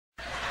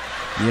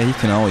Yeah, you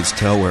can always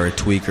tell where a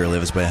tweaker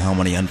lives by how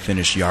many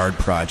unfinished yard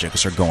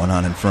projects are going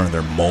on in front of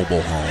their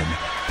mobile home.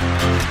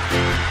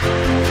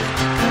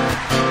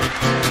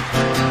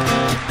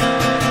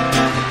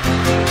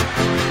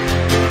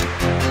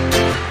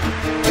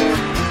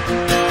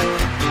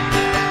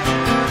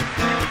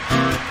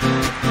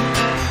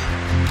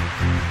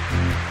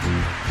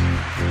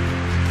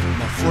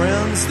 My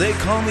friends, they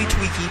call me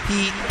Tweeky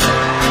Pete.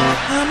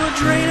 I'm a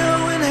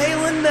Drano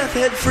inhaling meth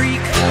head freak.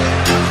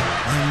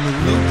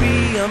 I'm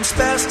loopy, I'm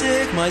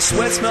spastic, my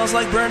sweat smells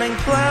like burning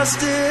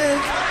plastic.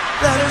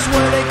 That is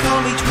why they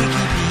call me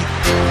Tweeky Pete.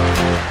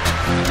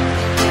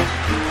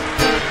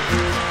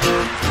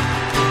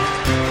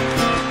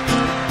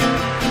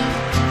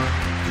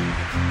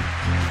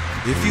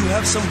 If you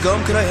have some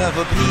gum, could I have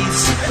a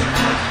piece?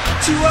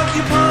 To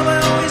occupy my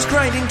always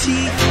grinding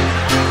teeth.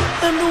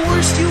 I'm the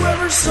worst you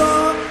ever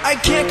saw, I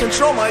can't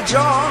control my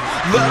jaw.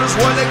 That is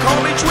why they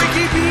call me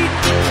Tweeky Pete.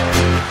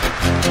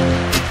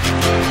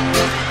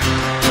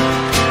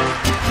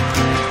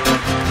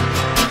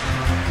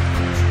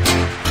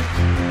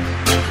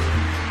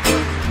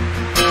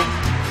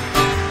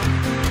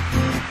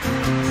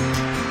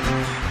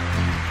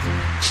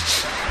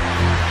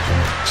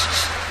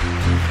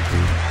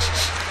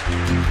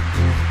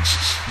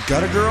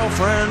 Got a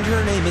girlfriend,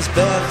 her name is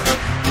Beth.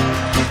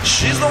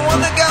 She's the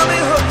one that got me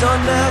hooked on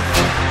meth.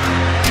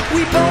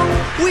 We bump,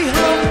 we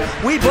hump,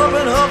 we bump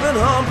and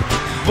hump,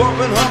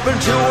 bump and hump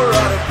until we're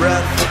out of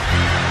breath.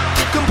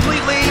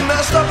 Completely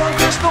messed up on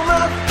crystal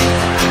meth.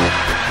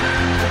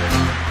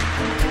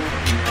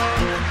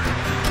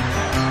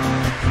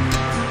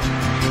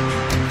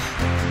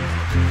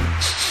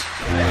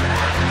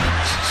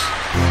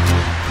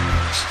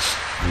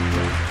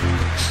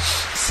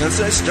 Since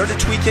I started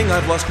tweaking,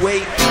 I've lost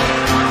weight,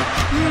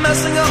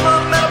 messing up my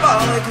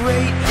metabolic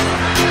rate.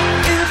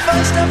 If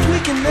I stop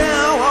tweaking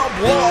now, I'll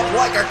blow up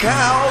like a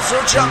cow.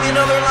 So chop me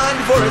another line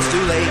before it's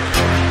too late.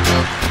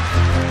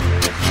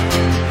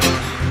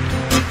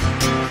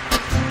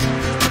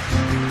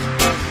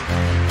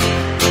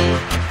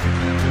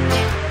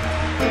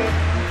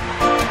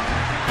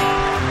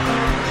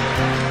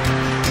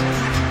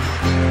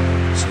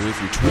 So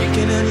if you're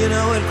tweaking and you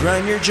know it,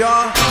 grind your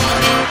jaw.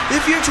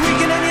 If you're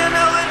tweaking and you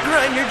know it,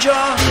 grind your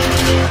jaw.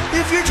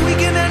 If you're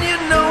tweaking and you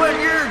know it,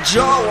 your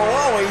jaw will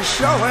always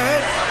show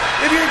it.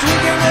 If you're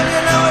tweaking and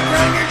you know it,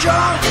 grind your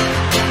jaw.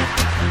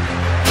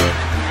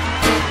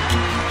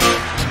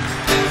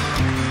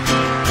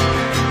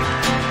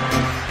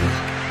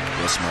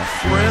 Yes, my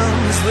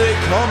friends, they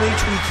call me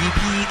Tweeky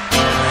Pete.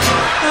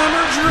 I'm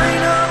a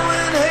Drano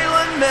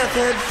inhaling meth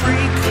head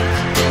freak.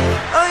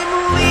 I'm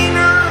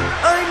leaner,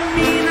 I'm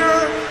meaner,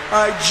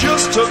 I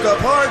just took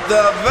apart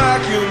the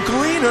vacuum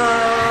cleaner.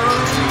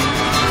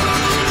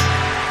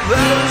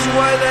 That is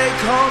why they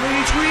call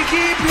me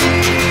Tweeky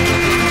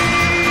Pete.